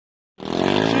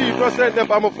just sent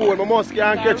them on my phone. I must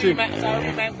can't catch him.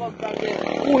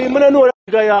 Who him? I don't know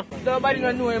that guy. Nobody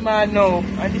don't know him man now.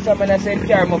 And this man I sent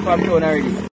car from town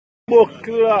already.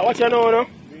 What you know now?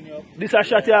 This a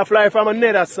shot here fly from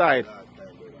another side.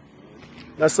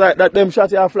 That side, that them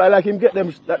shot here fly like him get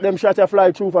them, that them shot here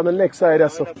fly through from the next side.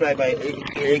 That's so. Fly by,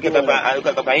 he get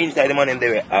up inside the man in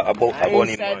there about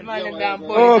him.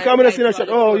 Oh, come in and see that shot.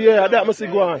 Oh yeah, that must be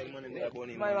going.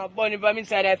 My bunny by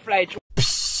inside that fly through.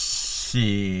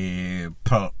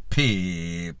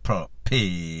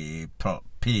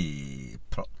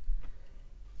 People.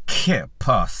 Que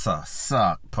pasa,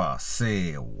 sac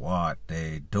say what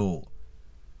they do.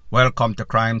 Welcome to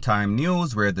Crime Time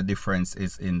News, where the difference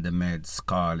is in the meds.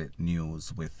 Call it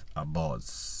news with a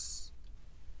buzz.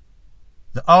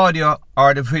 The audio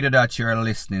or the video that you're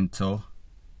listening to,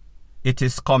 it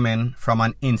is coming from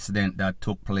an incident that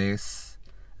took place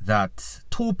that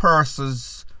two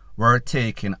persons were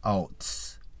taken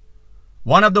out.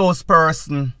 One of those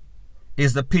persons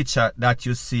is the picture that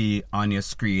you see on your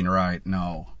screen right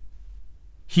now.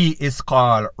 He is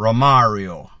called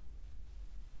Romario.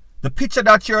 The picture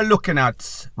that you're looking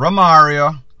at,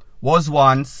 Romario was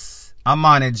once a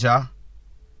manager,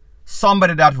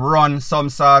 somebody that run some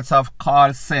sorts of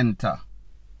call center.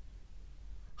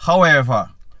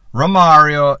 However,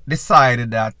 Romario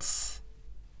decided that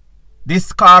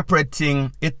this corporate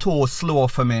thing is too slow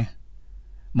for me.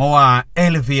 I want to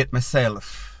elevate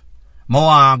myself. I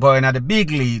want to go into the big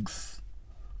leagues.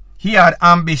 He had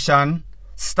ambition,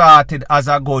 started as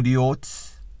a good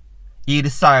youth. He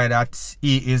decided that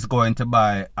he is going to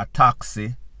buy a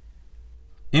taxi.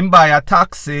 He buy a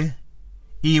taxi.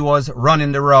 He was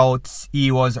running the routes. He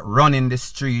was running the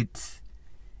street.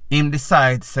 He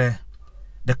decided, say,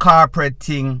 the corporate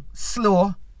thing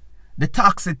slow. The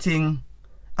taxi thing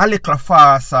a little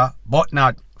faster, but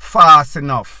not fast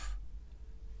enough.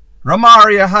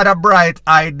 Romario had a bright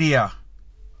idea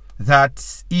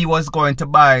that he was going to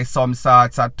buy some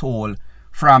sorts of tool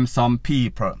from some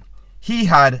people. He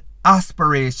had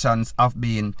aspirations of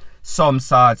being some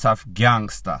sorts of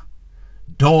gangster.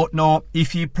 Don't know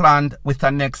if he planned with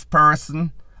the next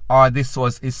person or this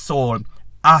was his sole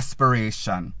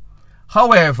aspiration.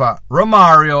 However,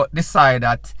 Romario decided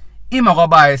that he might go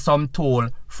buy some tool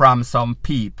from some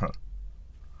people.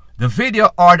 The video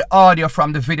or the audio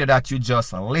from the video that you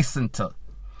just listened to,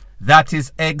 that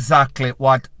is exactly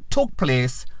what took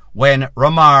place when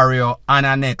Romario and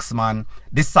an next man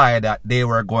decided that they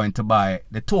were going to buy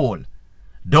the tool.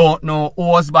 Don't know who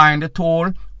was buying the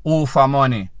tool, who for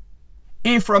money.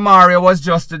 If Romario was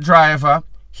just the driver,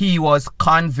 he was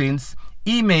convinced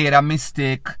he made a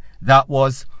mistake that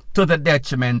was to the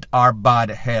detriment or bad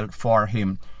health for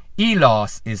him. He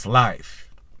lost his life.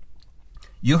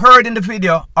 You heard in the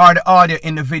video or the audio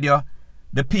in the video,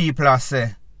 the people are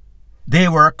say they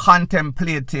were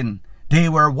contemplating. They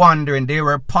were wondering, they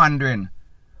were pondering.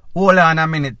 Hold on a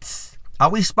minute. I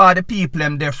whisper the people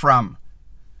them there from.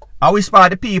 I whisper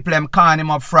the people them calling him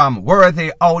up from. Were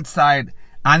they outside?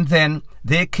 And then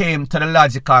they came to the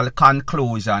logical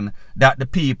conclusion that the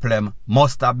people them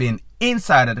must have been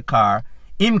inside of the car.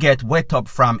 Him get wet up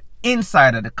from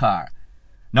inside of the car.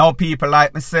 Now people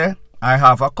like me say, I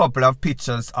have a couple of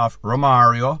pictures of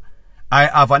Romario. I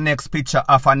have a next picture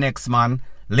of a next man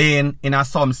laying in a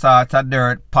some sort of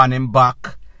dirt upon him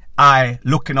back, I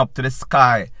looking up to the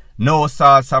sky, no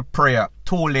sorts of prayer.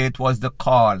 Too late was the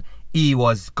call, he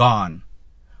was gone.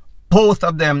 Both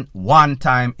of them one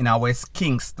time in a West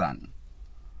Kingston.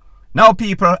 Now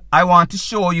people, I want to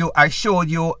show you, I showed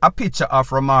you a picture of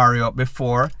Romario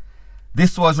before.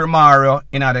 This was Romario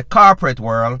in the corporate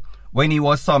world when he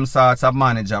was some sorts of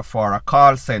manager for a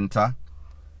call center.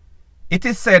 It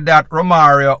is said that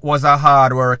Romario was a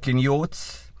hard-working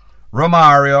youth.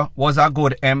 Romario was a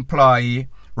good employee.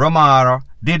 Romario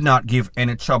did not give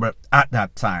any trouble at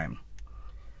that time.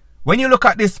 When you look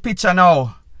at this picture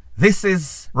now, this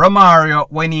is Romario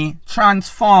when he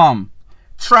transition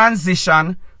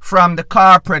from the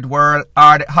corporate world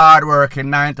or the hard-working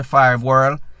 9-to-5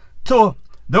 world to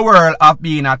the world of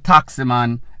being a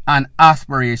taximan and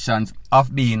aspirations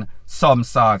of being some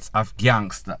sorts of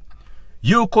gangster.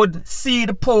 You could see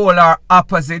the polar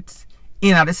opposite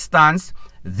in a distance.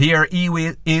 There he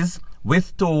is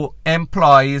with two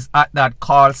employees at that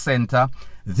call center.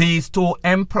 These two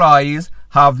employees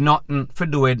have nothing to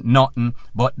do with nothing,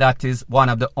 but that is one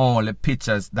of the only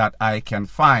pictures that I can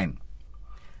find.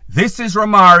 This is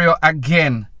Romario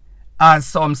again as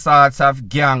some sorts of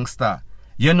gangster.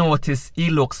 You notice he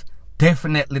looks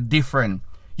definitely different.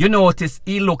 You notice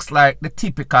he looks like the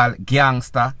typical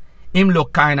gangster. Him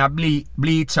look kind of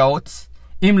bleach out.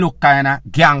 Him look kind of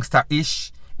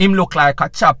gangster-ish. him look like a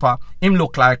chopper, him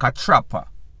look like a trapper.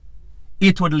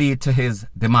 It would lead to his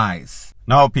demise.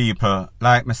 Now people,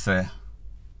 like me say,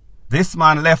 this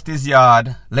man left his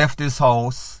yard, left his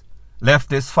house, left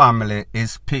his family,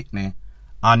 his picnic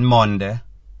on Monday.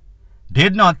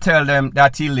 Did not tell them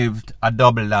that he lived a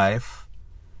double life.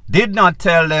 Did not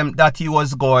tell them that he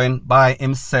was going by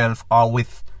himself or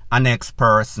with an next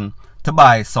person to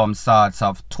buy some sorts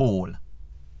of tool.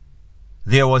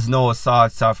 There was no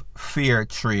sorts of fair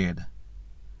trade.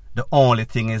 The only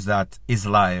thing is that his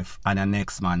life and the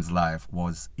next man's life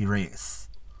was erased.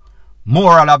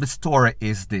 Moral of the story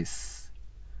is this.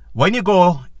 When you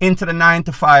go into the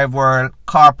 9-to-5 world,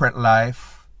 corporate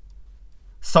life,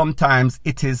 sometimes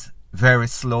it is very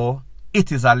slow.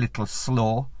 It is a little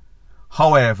slow.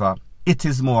 However, it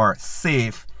is more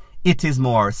safe. It is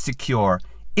more secure.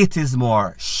 It is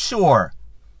more sure.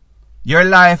 Your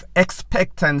life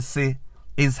expectancy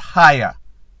is higher.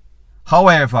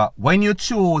 However, when you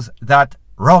choose that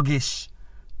ruggish,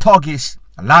 thuggish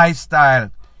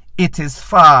lifestyle, it is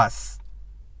fast.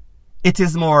 It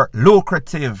is more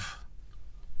lucrative.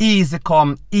 Easy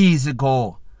come, easy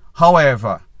go.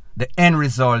 However, the end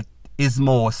result is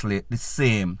mostly the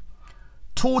same.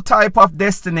 Two types of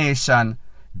destination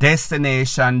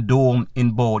doom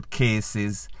in both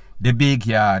cases, the big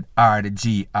yard or the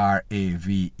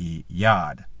GRAVE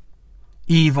yard.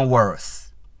 Even worse.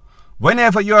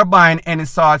 Whenever you're buying any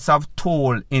sorts of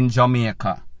tool in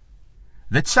Jamaica,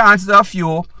 the chances of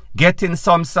you getting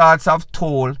some sorts of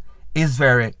tool is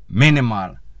very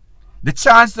minimal. The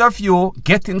chances of you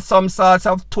getting some sorts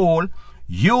of tool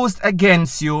used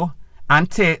against you and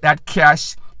take that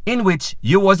cash in which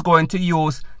you was going to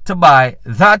use to buy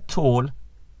that tool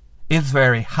is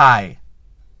very high.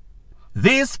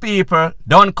 These people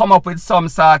don't come up with some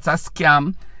sorts of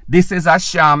scam. This is a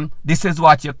sham. This is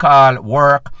what you call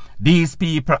work. These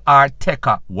people are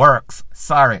taker works.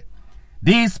 Sorry.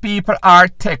 These people are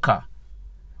taker.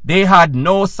 They had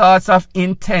no sorts of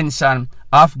intention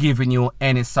of giving you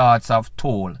any sorts of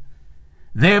tool.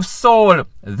 They've sold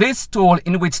this tool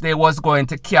in which they was going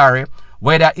to carry,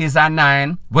 whether it's a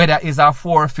 9, whether it's a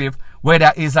 4/5,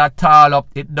 whether it's a tall up,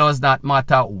 it does not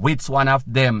matter which one of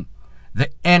them. The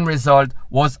end result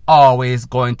was always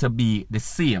going to be the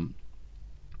same.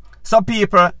 So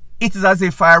people, it is as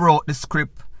if I wrote the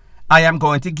script. I am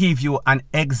going to give you an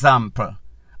example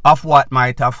of what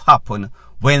might have happened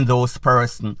when those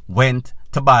persons went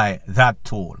to buy that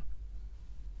tool.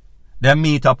 They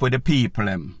meet up with the people.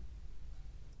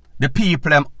 The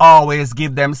people always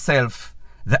give themselves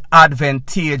the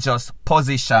advantageous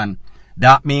position.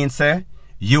 That means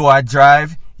you are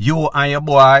drive, you and your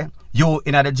boy, you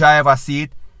in the driver's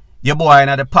seat, your boy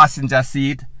in the passenger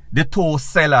seat, the two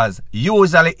sellers.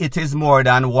 Usually it is more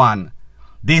than one.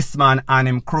 This man and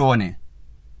him crony.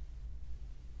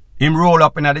 Him roll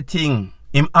up in the thing.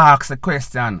 Him ask the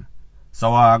question.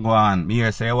 So I go on. Me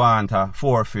here say I want a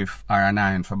 4/5 or a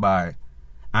 9 for buy.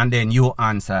 And then you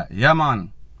answer, yeah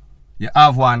man. You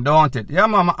have one, don't it? Yeah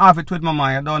man, I have it with my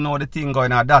man. You don't know the thing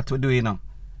going on. That we do, you know.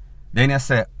 Then you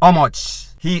say, how much?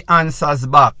 He answers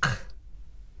back.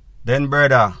 Then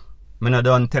brother, me no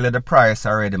done tell you the price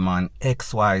already, man.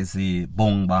 XYZ,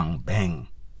 boom, bang, bang.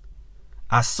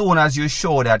 As soon as you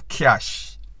show that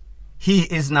cash, he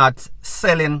is not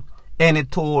selling any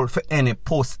tool for any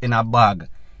post in a bag.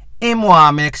 Him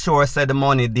want make sure say the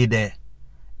money did it.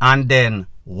 And then,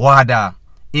 wada,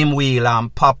 him wheel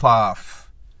and pop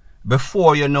off.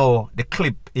 Before you know, the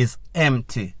clip is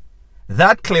empty.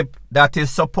 That clip that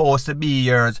is supposed to be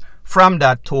yours from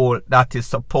that tool that is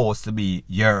supposed to be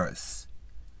yours.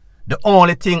 The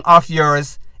only thing of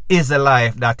yours is the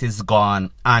life that is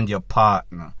gone and your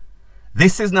partner.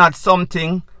 This is not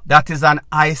something that is an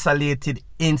isolated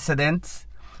incident.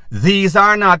 These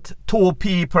are not two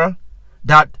people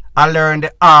that I learned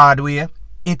the hard way.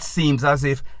 It seems as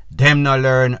if them no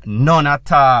learn none at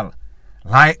all.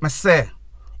 Like me say,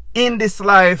 in this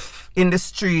life, in the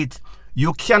street,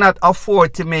 you cannot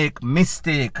afford to make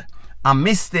mistake. A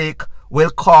mistake will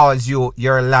cause you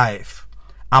your life.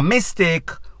 A mistake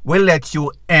will let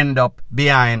you end up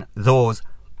behind those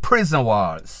prison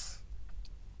walls.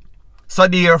 So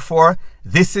therefore,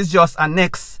 this is just a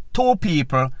next two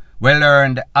people will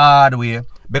learn the hard way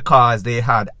because they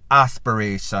had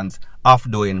aspirations of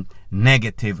doing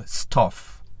negative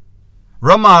stuff.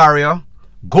 Romario,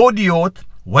 good youth,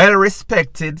 well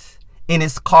respected in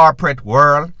his corporate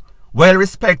world, well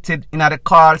respected in the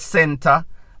call center,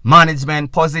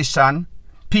 management position.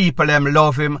 People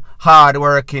love him, hard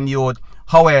working youth.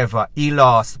 However, he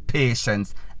lost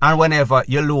patience. And whenever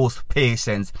you lose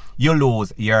patience, you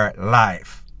lose your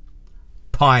life.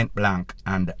 Point blank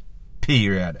and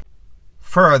period.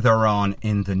 further on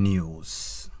in the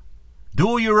news.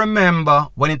 Do you remember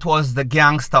when it was the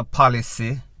gangster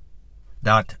policy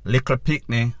that little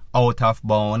picnic out of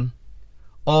bound,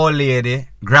 old lady,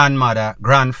 grandmother,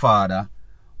 grandfather,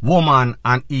 woman,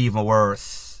 and even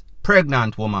worse,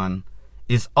 pregnant woman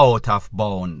is out of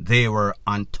bound? They were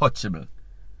untouchable.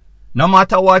 No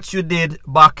matter what you did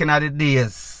back in the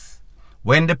days,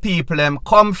 when the people them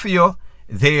come for you,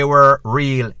 they were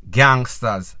real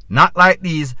gangsters. Not like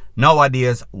these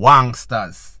nowadays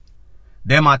wangsters.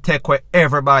 Them a take away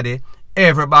everybody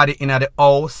in the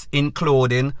house,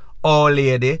 including old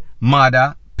lady,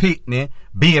 mother, pitney,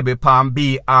 baby palm,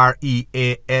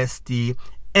 BREAST.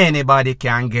 Anybody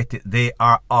can get it. They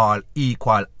are all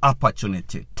equal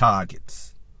opportunity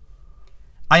targets.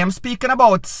 I am speaking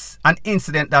about an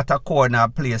incident that occurred in a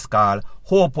place called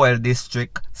Hopewell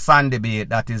District, Sandy Bay,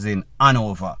 that is in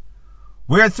Hanover,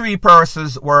 where 3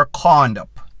 persons were conned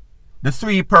up. The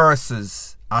 3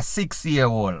 persons, a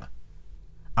 6-year-old,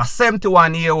 a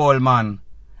 71-year-old man,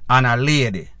 and a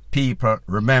lady. People,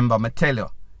 remember me tell you,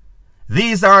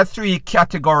 these are 3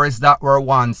 categories that were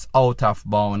once out of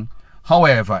bound.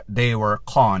 However, they were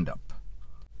conned up.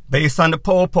 Based on the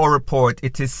Popo report,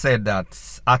 it is said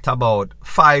that at about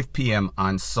 5 p.m.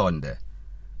 on Sunday.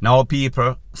 Now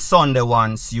people, Sunday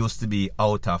once used to be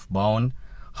out of bound.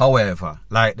 However,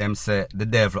 like them say, the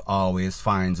devil always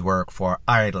finds work for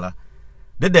idler.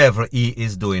 The devil, he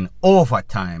is doing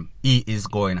overtime. He is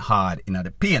going hard in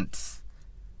the paints.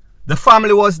 The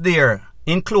family was there,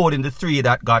 including the 3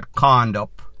 that got conned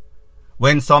up,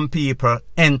 when some people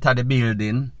enter the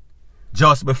building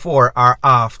just before or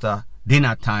after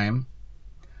dinner time,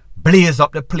 blaze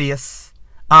up the place.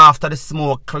 After the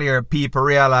smoke clear, people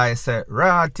realize,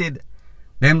 rotted,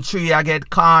 them 3 a get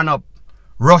conned up,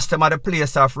 rush them at the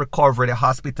place of recovery, the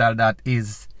hospital that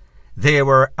is. They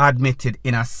were admitted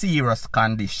in a serious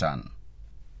condition.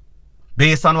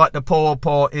 Based on what the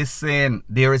Popo is saying,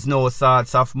 there is no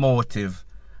sorts of motive.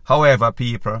 However,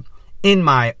 people, in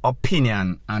my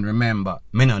opinion, and remember,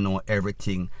 me don't know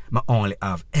everything, me only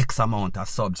have X amount of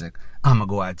subject. I'ma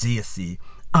go at JC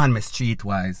and me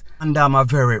streetwise, and I'm a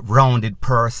very rounded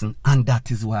person, and that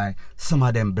is why some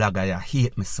of them bloggers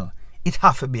hate me so. It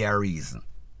have to be a reason.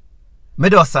 Me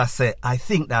just say, I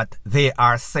think that they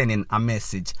are sending a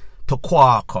message to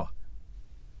Quaco.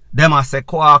 Them a say,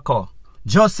 Quaco,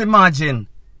 just imagine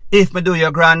if me do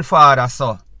your grandfather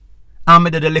so, and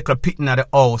me do the little picking of the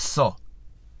house so.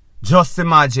 Just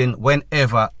imagine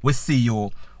whenever we see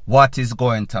you, what is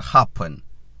going to happen.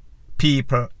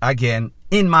 People, again,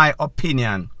 in my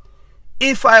opinion,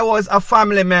 if I was a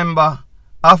family member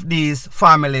of these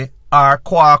family or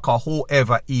Quaker,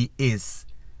 whoever he is,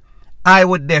 I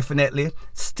would definitely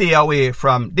stay away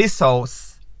from this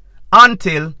house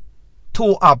until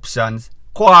 2 options.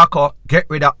 Quaker get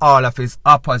rid of all of his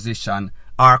opposition,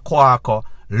 or Quaker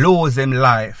lose him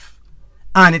life.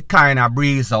 And it kind of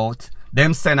breathes out.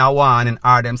 Them send a warning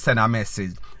or them send a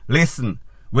message. Listen,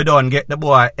 we don't get the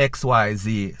boy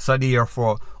XYZ. So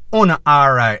therefore, una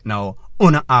alright now.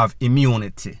 Una have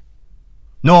immunity.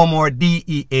 No more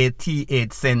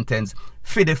DEATH sentence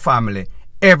for the family.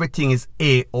 Everything is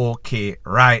A-OK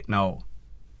right now.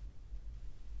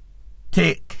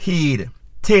 Take heed.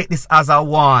 Take this as a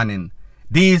warning.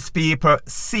 These people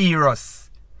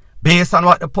serious. Based on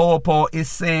what the Popo is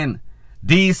saying,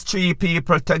 these 3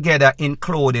 people together,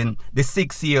 including the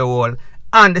 6-year-old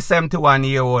and the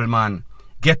 71-year-old man,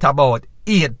 get about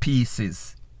 8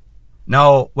 pieces.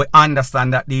 Now, we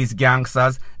understand that these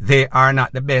gangsters, they are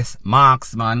not the best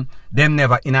marksmen. Them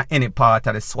never in any part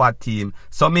of the SWAT team.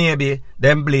 So maybe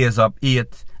them blaze up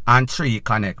 8 and 3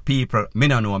 connect people. Me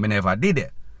no know, me never did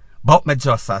it. But me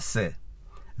just say,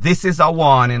 this is a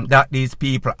warning that these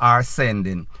people are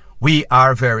sending. We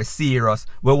are very serious.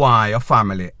 We want your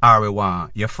family or we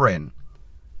want your friend.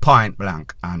 Point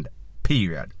blank and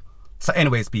period. So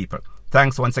anyways, people,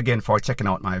 thanks once again for checking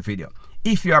out my video.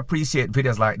 If you appreciate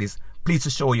videos like this,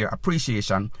 please show your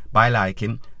appreciation by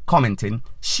liking, commenting,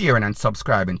 sharing and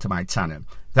subscribing to my channel.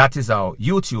 That is how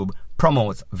YouTube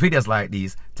promotes videos like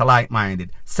these to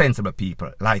like-minded, sensible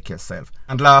people like yourself.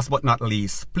 And last but not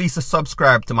least, please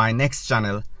subscribe to my next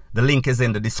channel. The link is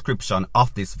in the description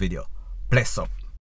of this video. Bless up.